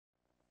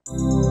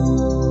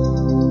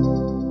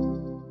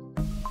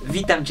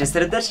Witam Cię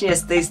serdecznie,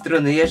 z tej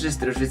strony Jerzy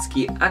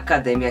Strużycki,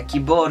 Akademia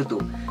Keyboardu.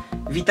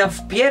 Witam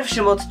w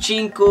pierwszym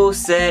odcinku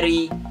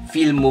serii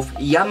filmów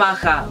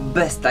Yamaha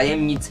bez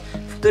tajemnic,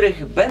 w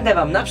których będę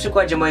Wam na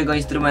przykładzie mojego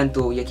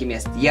instrumentu, jakim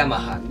jest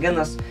Yamaha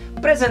Genos,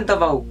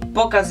 prezentował,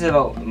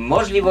 pokazywał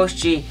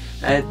możliwości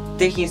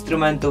tych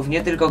instrumentów,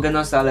 nie tylko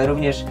Genosa, ale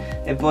również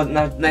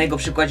na jego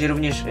przykładzie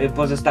również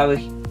pozostałych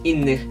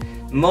innych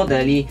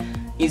modeli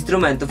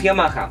instrumentów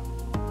Yamaha.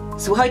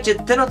 Słuchajcie,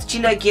 ten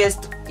odcinek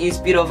jest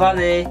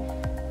inspirowany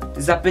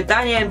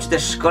zapytaniem, czy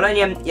też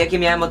szkoleniem, jakie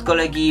miałem od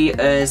kolegi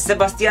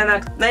Sebastiana.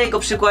 Na jego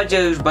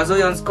przykładzie już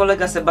bazując,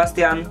 kolega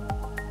Sebastian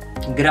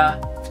gra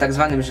w tak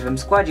zwanym żywym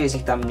składzie, jest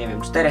ich tam, nie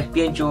wiem,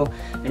 4-5,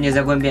 nie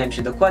zagłębiałem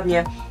się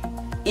dokładnie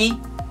i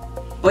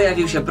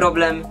pojawił się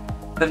problem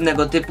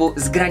pewnego typu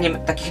z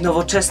graniem takich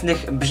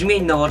nowoczesnych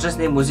brzmień,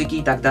 nowoczesnej muzyki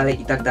itd.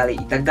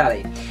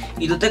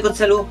 I do tego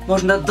celu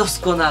można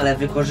doskonale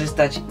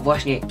wykorzystać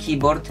właśnie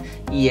keyboard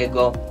i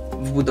jego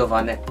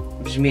wbudowane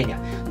brzmienia.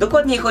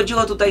 Dokładniej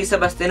chodziło tutaj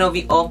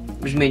Sebastianowi o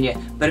brzmienie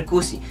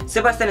perkusji.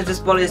 Sebastian w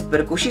zespole jest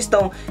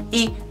perkusistą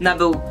i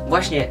nabył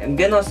właśnie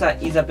Genosa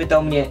i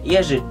zapytał mnie: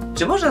 Jerzy,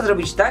 czy można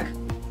zrobić tak,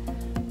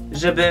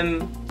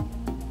 żebym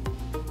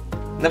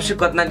na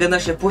przykład na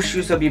Genosie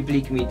puścił sobie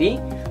plik MIDI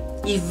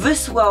i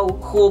wysłał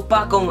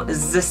chłopakom z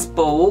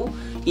zespołu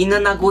i na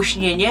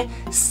nagłośnienie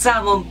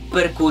samą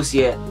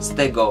perkusję z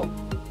tego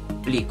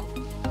pliku.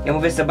 Ja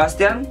mówię: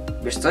 Sebastian,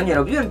 wiesz co, nie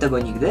robiłem tego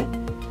nigdy,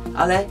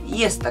 ale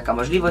jest taka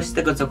możliwość, z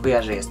tego co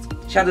kojarzę jest.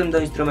 Siadłem do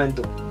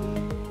instrumentu.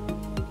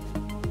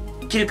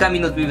 Kilka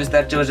minut mi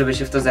wystarczyło, żeby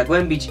się w to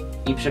zagłębić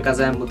i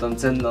przekazałem mu tą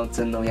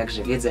cenną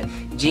jakże wiedzę.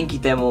 Dzięki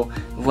temu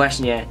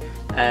właśnie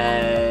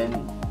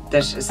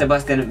też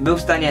Sebastian był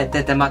w stanie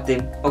te tematy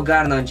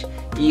ogarnąć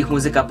i ich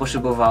muzyka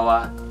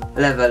poszybowała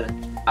level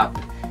up.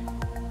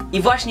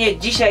 I właśnie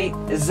dzisiaj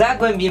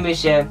zagłębimy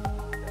się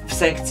w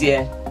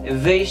sekcję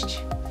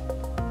wyjść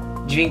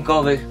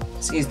dźwiękowych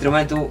z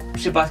instrumentu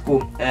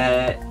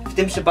w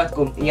tym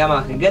przypadku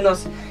Yamaha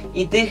Genos,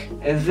 i tych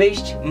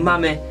wyjść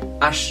mamy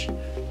aż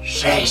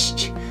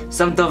 6.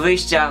 Są to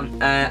wyjścia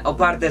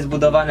oparte,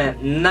 zbudowane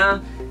na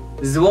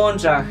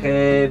złączach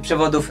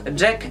przewodów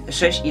jack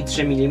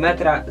 6,3 mm,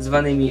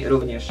 zwanymi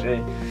również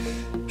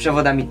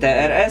przewodami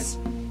TRS.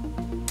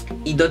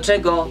 I do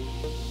czego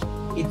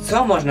i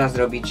co można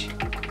zrobić,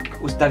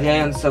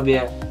 ustawiając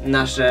sobie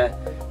nasze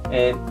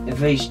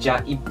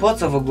wyjścia, i po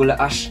co w ogóle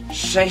aż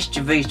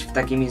 6 wyjść w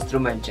takim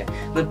instrumencie?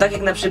 No tak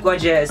jak na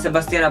przykładzie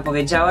Sebastiana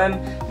powiedziałem,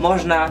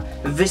 można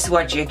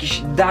wysłać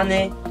jakiś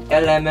dany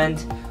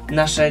element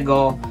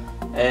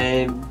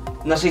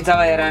naszej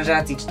całej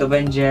aranżacji, czy to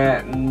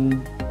będzie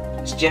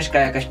ścieżka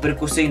jakaś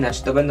perkusyjna,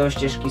 czy to będą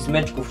ścieżki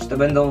smyczków, czy to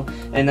będą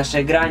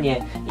nasze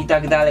granie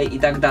i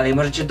tak dalej.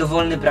 Możecie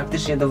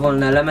praktycznie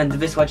dowolny element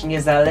wysłać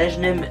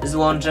niezależnym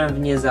złączem w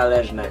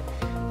niezależne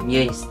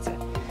miejsce.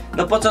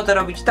 No po co to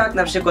robić tak,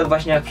 na przykład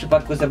właśnie jak w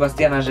przypadku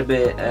Sebastiana,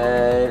 żeby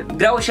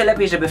grało się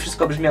lepiej, żeby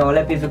wszystko brzmiało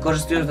lepiej,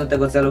 wykorzystując do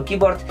tego celu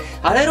keyboard,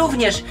 ale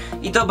również,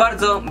 i to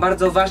bardzo,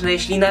 bardzo ważne,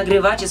 jeśli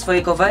nagrywacie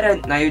swoje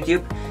covery na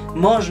YouTube,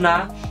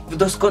 można w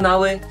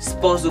doskonały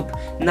sposób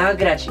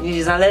nagrać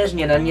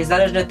niezależnie, na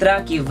niezależne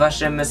tracki w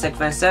waszym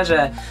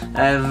sekwenserze,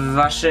 w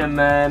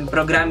waszym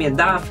programie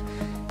DAW,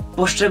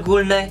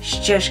 poszczególne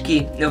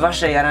ścieżki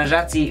waszej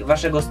aranżacji,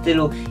 waszego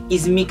stylu i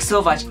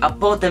zmiksować, a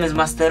potem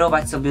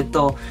zmasterować sobie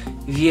to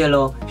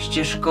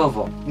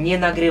wielościeżkowo. Nie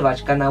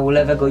nagrywać kanału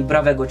lewego i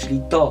prawego,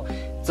 czyli to,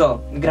 co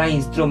gra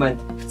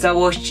instrument w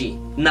całości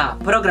na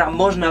program,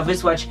 można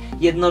wysłać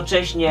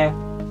jednocześnie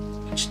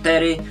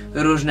 4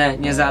 różne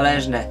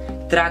niezależne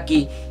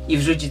traki i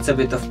wrzucić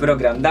sobie to w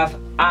program DAW,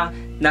 a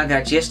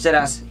nagrać jeszcze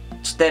raz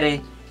 4,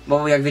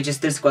 bo jak wiecie,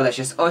 styl składa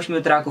się z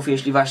 8 traków.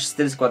 Jeśli wasz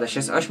styl składa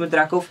się z 8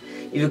 traków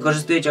i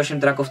wykorzystujecie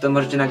 8 traków, to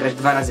możecie nagrać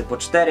 2 razy po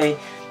 4,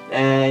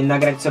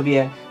 nagrać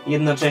sobie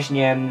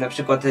jednocześnie na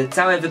przykład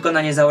całe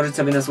wykonanie, założyć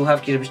sobie na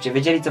słuchawki, żebyście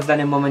wiedzieli, co w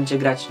danym momencie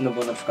grać, no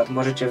bo na przykład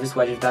możecie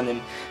wysłać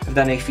w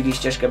danej chwili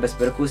ścieżkę bez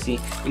perkusji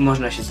i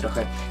można się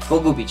trochę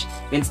pogubić.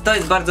 Więc to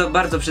jest bardzo,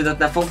 bardzo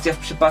przydatna funkcja w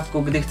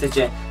przypadku, gdy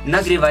chcecie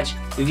nagrywać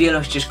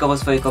wielościeżkowo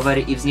swoje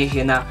covery i wznieść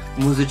je na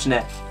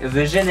muzyczne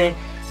wyżyny.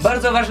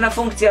 Bardzo ważna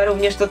funkcja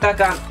również to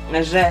taka,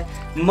 że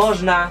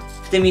można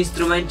w tym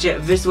instrumencie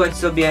wysłać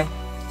sobie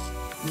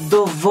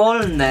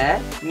dowolne,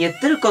 nie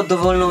tylko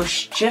dowolną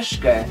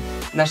ścieżkę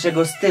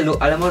naszego stylu,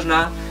 ale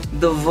można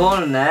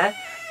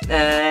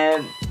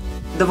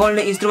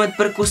dowolny instrument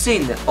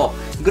perkusyjny. O,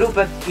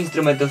 grupę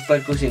instrumentów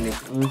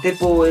perkusyjnych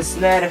typu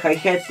snare,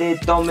 hi-haty,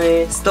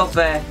 tomy,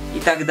 stopę i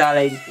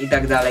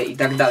tak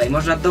dalej.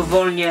 Można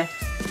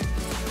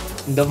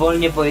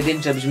dowolnie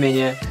pojedyncze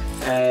brzmienie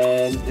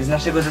z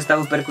naszego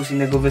zestawu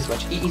perkusyjnego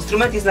wysłać. I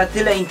instrument jest na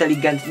tyle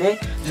inteligentny,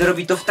 że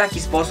robi to w taki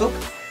sposób,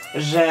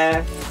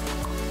 że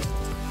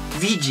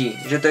widzi,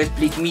 że to jest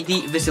plik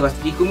MIDI, wysyła z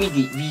pliku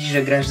MIDI. Widzi,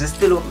 że grasz ze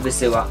stylu,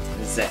 wysyła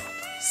ze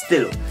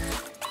stylu.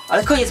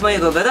 Ale koniec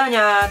mojego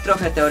gadania,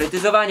 trochę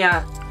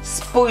teoretyzowania.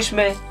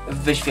 Spójrzmy w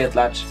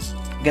wyświetlacz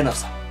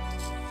Genosa.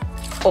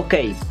 Ok,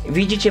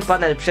 widzicie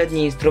panel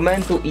przedni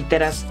instrumentu i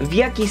teraz w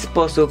jaki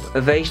sposób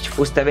wejść w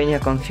ustawienia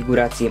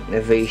konfiguracji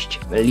wyjść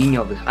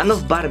liniowych? Ano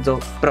w bardzo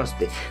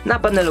prosty. Na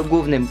panelu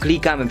głównym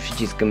klikamy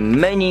przyciskiem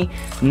menu,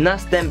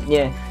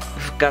 następnie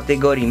w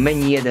kategorii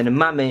menu 1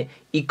 mamy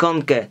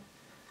ikonkę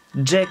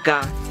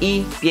jacka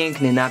i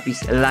piękny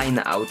napis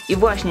line out. I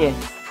właśnie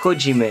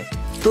wchodzimy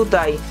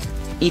tutaj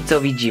i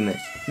co widzimy?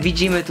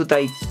 Widzimy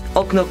tutaj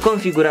okno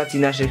konfiguracji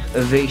naszych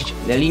wyjść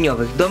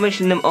liniowych.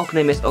 Domyślnym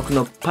oknem jest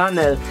okno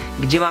panel,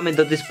 gdzie mamy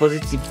do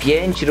dyspozycji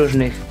 5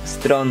 różnych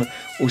stron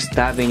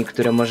ustawień,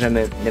 które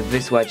możemy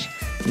wysłać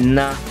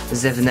na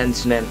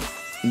zewnętrzne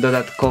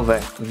dodatkowe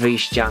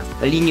wyjścia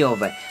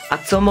liniowe. A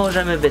co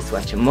możemy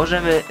wysłać?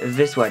 Możemy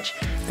wysłać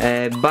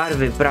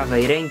barwy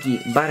prawej ręki,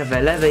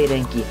 barwę lewej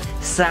ręki,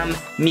 sam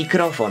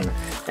mikrofon.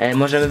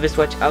 Możemy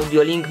wysłać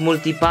audiolink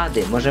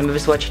multipady, możemy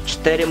wysłać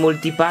 4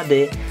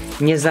 multipady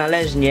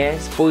niezależnie,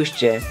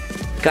 spójrzcie,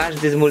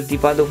 każdy z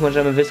multipadów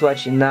możemy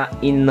wysłać na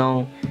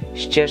inną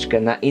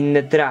ścieżkę, na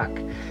inny track,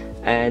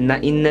 na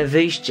inne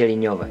wyjście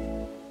liniowe.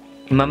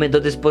 Mamy do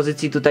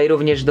dyspozycji tutaj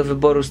również do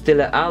wyboru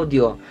style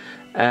audio,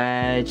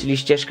 czyli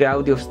ścieżkę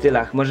audio w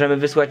stylach. Możemy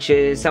wysłać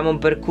samą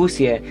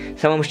perkusję,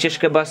 samą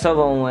ścieżkę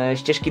basową,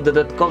 ścieżki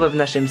dodatkowe w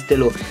naszym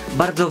stylu.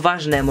 Bardzo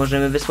ważne,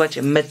 możemy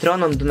wysłać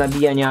metronom do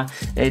nabijania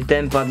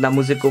tempa dla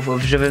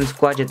muzyków w żywym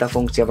składzie, ta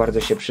funkcja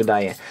bardzo się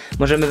przydaje.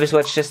 Możemy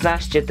wysłać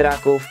 16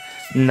 tracków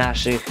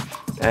naszych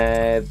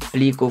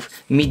plików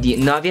MIDI.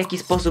 No a w jaki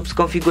sposób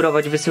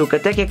skonfigurować wysyłkę?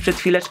 Tak jak przed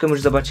chwileczką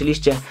już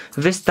zobaczyliście,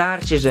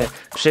 wystarczy, że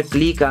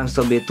przeklikam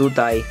sobie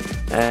tutaj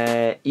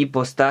i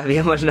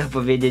postawię, można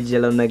powiedzieć,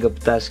 zielonego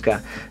ptaszka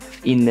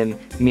w innym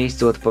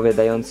miejscu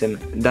odpowiadającym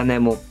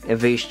danemu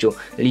wyjściu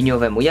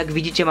liniowemu. Jak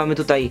widzicie, mamy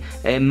tutaj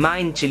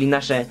main, czyli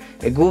nasze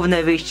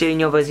główne wyjście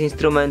liniowe z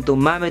instrumentu.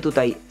 Mamy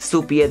tutaj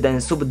sub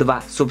 1, sub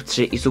 2, sub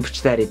 3 i sub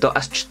 4. To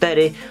aż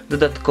 4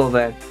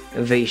 dodatkowe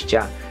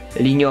wyjścia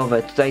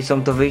liniowe. Tutaj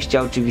są to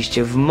wyjścia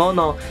oczywiście w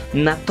mono,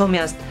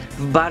 natomiast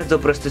w bardzo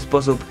prosty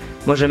sposób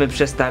możemy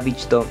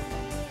przestawić to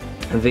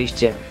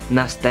wyjście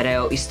na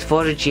stereo i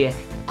stworzyć je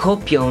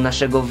kopią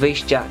naszego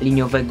wyjścia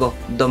liniowego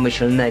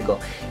domyślnego.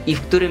 I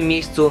w którym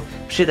miejscu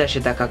przyda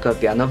się taka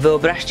kopia? No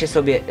wyobraźcie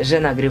sobie, że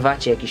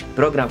nagrywacie jakiś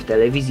program w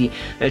telewizji,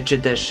 czy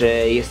też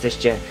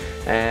jesteście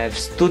w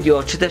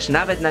studio, czy też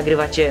nawet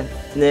nagrywacie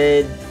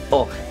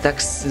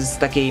tak z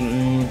takiej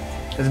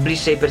z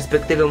bliższej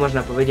perspektywy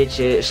można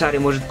powiedzieć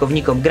szarym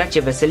użytkownikom,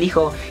 gracie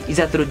weselicho i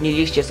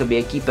zatrudniliście sobie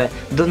ekipę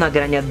do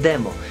nagrania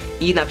demo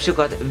i na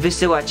przykład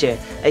wysyłacie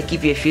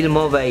ekipie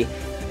filmowej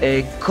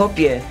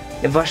kopię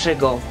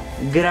waszego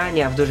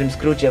grania, w dużym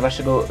skrócie,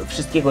 waszego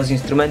wszystkiego z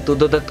instrumentu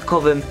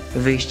dodatkowym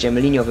wyjściem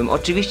liniowym.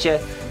 Oczywiście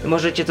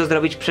możecie to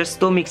zrobić przez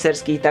stół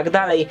mikserski i tak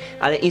dalej,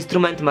 ale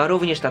instrument ma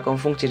również taką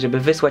funkcję, żeby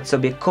wysłać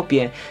sobie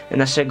kopię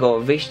naszego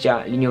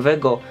wyjścia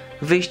liniowego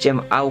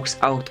wyjściem AUX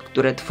out,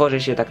 które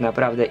tworzy się tak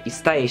naprawdę i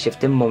staje się w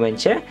tym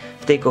momencie,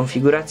 w tej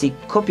konfiguracji,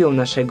 kopią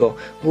naszego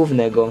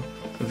głównego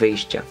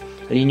wyjścia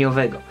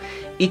liniowego.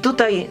 I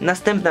tutaj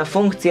następna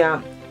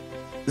funkcja,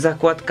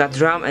 zakładka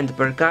Drum and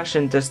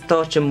Percussion, to jest to,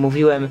 o czym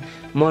mówiłem.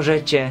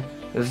 Możecie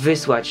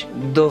wysłać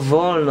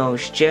dowolną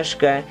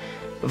ścieżkę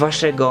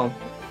waszego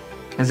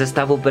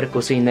zestawu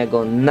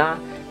perkusyjnego na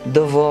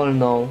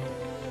dowolną,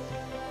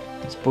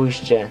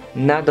 spójrzcie,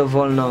 na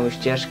dowolną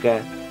ścieżkę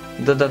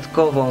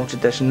dodatkową, czy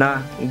też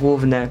na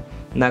główne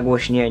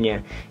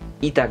nagłośnienie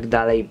i tak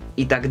dalej,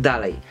 i tak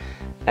dalej.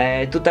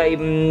 Tutaj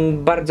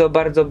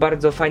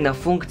bardzo fajna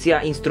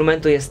funkcja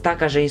instrumentu jest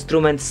taka, że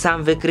instrument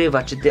sam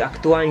wykrywa, czy ty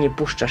aktualnie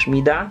puszczasz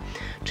mida,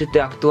 czy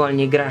ty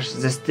aktualnie grasz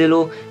ze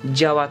stylu.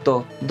 Działa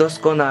to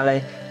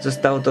doskonale,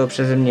 zostało to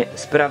przeze mnie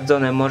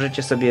sprawdzone.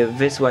 Możecie sobie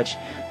wysłać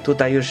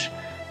tutaj już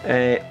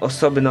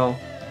osobno,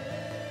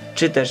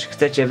 czy też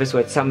chcecie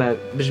wysłać same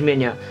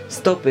brzmienia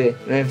stopy,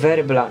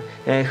 werbla,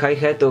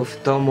 hi-hatów,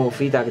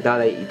 tomów i tak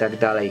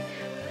dalej.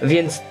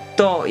 Więc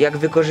to, jak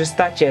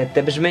wykorzystacie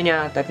te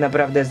brzmienia, tak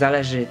naprawdę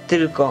zależy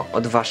tylko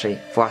od waszej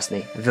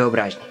własnej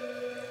wyobraźni.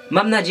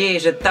 Mam nadzieję,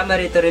 że ta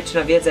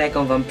merytoryczna wiedza,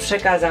 jaką wam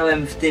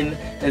przekazałem w tym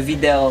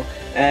wideo,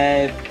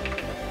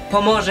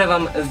 pomoże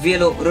wam w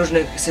wielu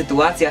różnych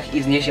sytuacjach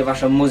i wzniesie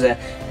waszą muzę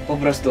po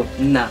prostu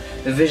na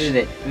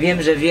wyżyny.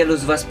 Wiem, że wielu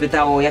z was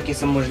pytało, jakie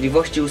są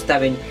możliwości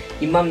ustawień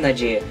i mam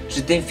nadzieję,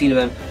 że tym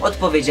filmem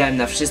odpowiedziałem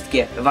na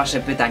wszystkie wasze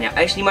pytania.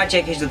 A jeśli macie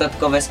jakieś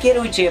dodatkowe,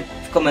 skierujcie je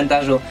w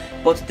komentarzu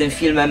pod tym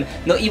filmem.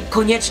 No i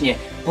koniecznie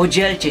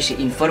podzielcie się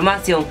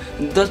informacją,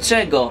 do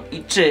czego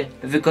i czy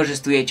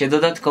wykorzystujecie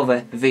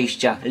dodatkowe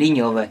wyjścia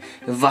liniowe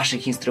w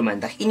waszych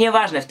instrumentach. I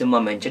nieważne w tym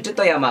momencie, czy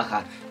to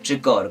Yamaha, czy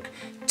Korg.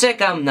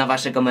 Czekam na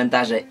wasze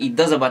komentarze i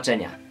do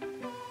zobaczenia.